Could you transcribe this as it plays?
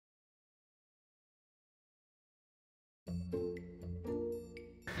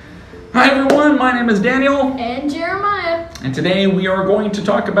Hi everyone, my name is Daniel. And Jeremiah. And today we are going to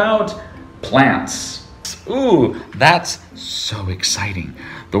talk about plants. Ooh, that's so exciting.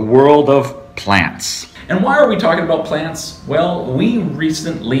 The world of plants. And why are we talking about plants? Well, we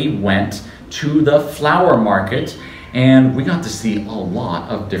recently went to the flower market and we got to see a lot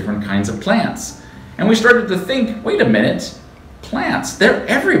of different kinds of plants. And we started to think, wait a minute, plants, they're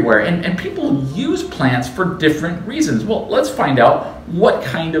everywhere and people use plants for different reasons. Well, let's find out what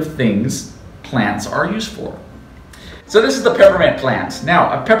kind of things plants are used for. So this is the peppermint plant.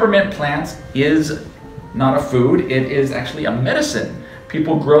 Now, a peppermint plant is not a food, it is actually a medicine.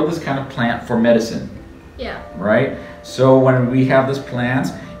 People grow this kind of plant for medicine. Yeah. Right? So when we have this plant,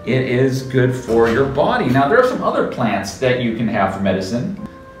 it is good for your body. Now, there are some other plants that you can have for medicine.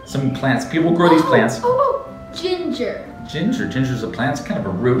 Some plants, people grow these plants. Ginger. Ginger is a plant, it's kind of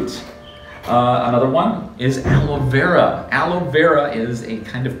a root. Another one is aloe vera. Aloe vera is a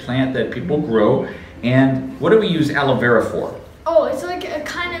kind of plant that people grow. And what do we use aloe vera for? Oh, it's like a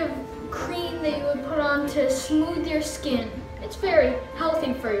kind of cream that you would put on to smooth your skin. It's very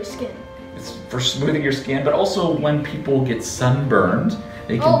healthy for your skin. It's for smoothing your skin, but also when people get sunburned,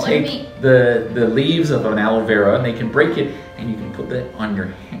 they can take the leaves of an aloe vera and they can break it and you can put that on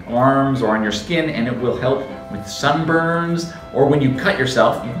your arms or on your skin and it will help with sunburns, or when you cut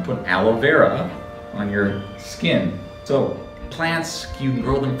yourself, you can put aloe vera on your skin. So plants, you can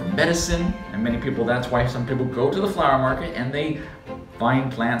grow them for medicine, and many people, that's why some people go to the flower market and they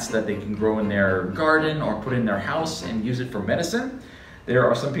find plants that they can grow in their garden or put in their house and use it for medicine. There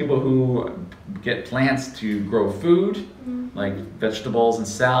are some people who get plants to grow food, like vegetables and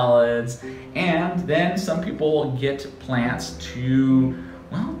salads, and then some people get plants to,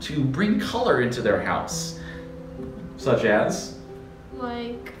 well, to bring color into their house, such as?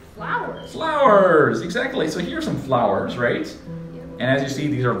 Like flowers. Flowers, exactly. So here are some flowers, right? Yep. And as you see,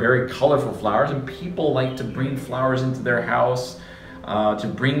 these are very colorful flowers, and people like to bring flowers into their house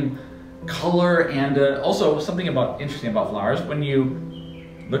to bring color, and also something interesting about flowers, when you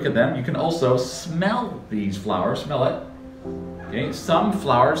look at them, you can also smell these flowers. Smell it. Okay, some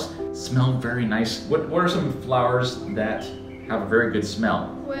flowers smell very nice. What are some flowers that have a very good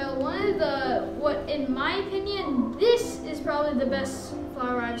smell? Well, in my opinion, this is probably the best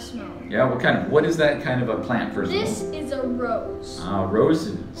flower I've smelled. Yeah, what is that kind of a plant, first of all? This is a rose.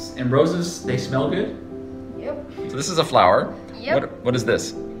 Roses. And roses, they smell good? Yep. So this is a flower. Yep. What is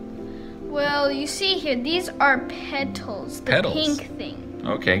this? Well, you see here, these are petals. Petals. Pink thing.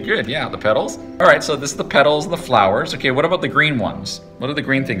 Okay, good. Yeah, the petals. All right, so this is the petals and the flowers. Okay, what about the green ones? What are the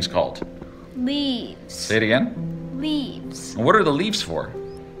green things called? Leaves. Say it again. Leaves. And what are the leaves for?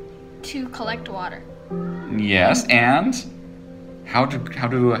 To collect water. Yes, and how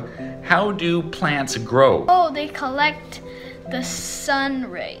do plants grow? Oh, they collect the sun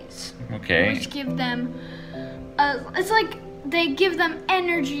rays. Okay. Which give them, it's like they give them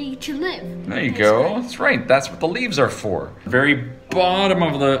energy to live. There you go. That's right. That's what the leaves are for. The very bottom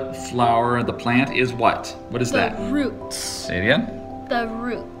of the flower, the plant, is what? What is that? The roots. Say it again. The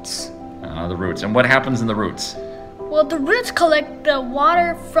roots. The roots. And what happens in the roots? Well, the roots collect the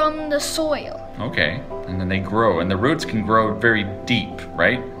water from the soil. Okay. And then they grow. And the roots can grow very deep,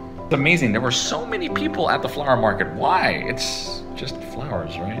 right? It's amazing. There were so many people at the flower market. Why? It's just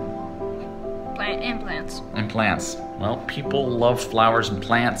flowers, right? And plants. And plants. Well, people love flowers and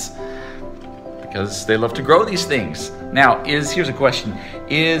plants because they love to grow these things. Now, here's a question.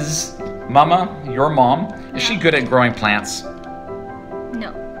 Is Mama, your mom, is she good at growing plants?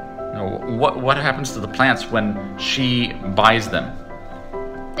 No. No. What happens to the plants when she buys them?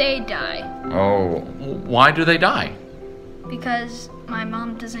 They die. Oh, why do they die? Because my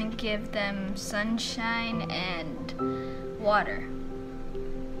mom doesn't give them sunshine and water.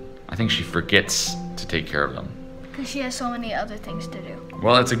 I think she forgets to take care of them. Because she has so many other things to do.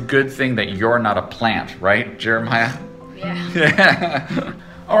 Well, it's a good thing that you're not a plant, right, Jeremiah? Yeah.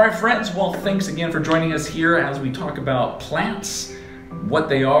 All right, friends. Well, thanks again for joining us here as we talk about plants, what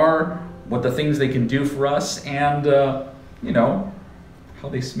they are, what the things they can do for us, and, you know, how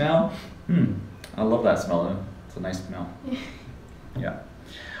they smell. I love that smell. It's a nice smell. Yeah.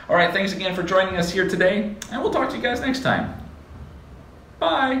 All right, thanks again for joining us here today, and we'll talk to you guys next time.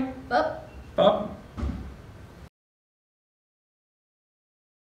 Bye. Up. Up.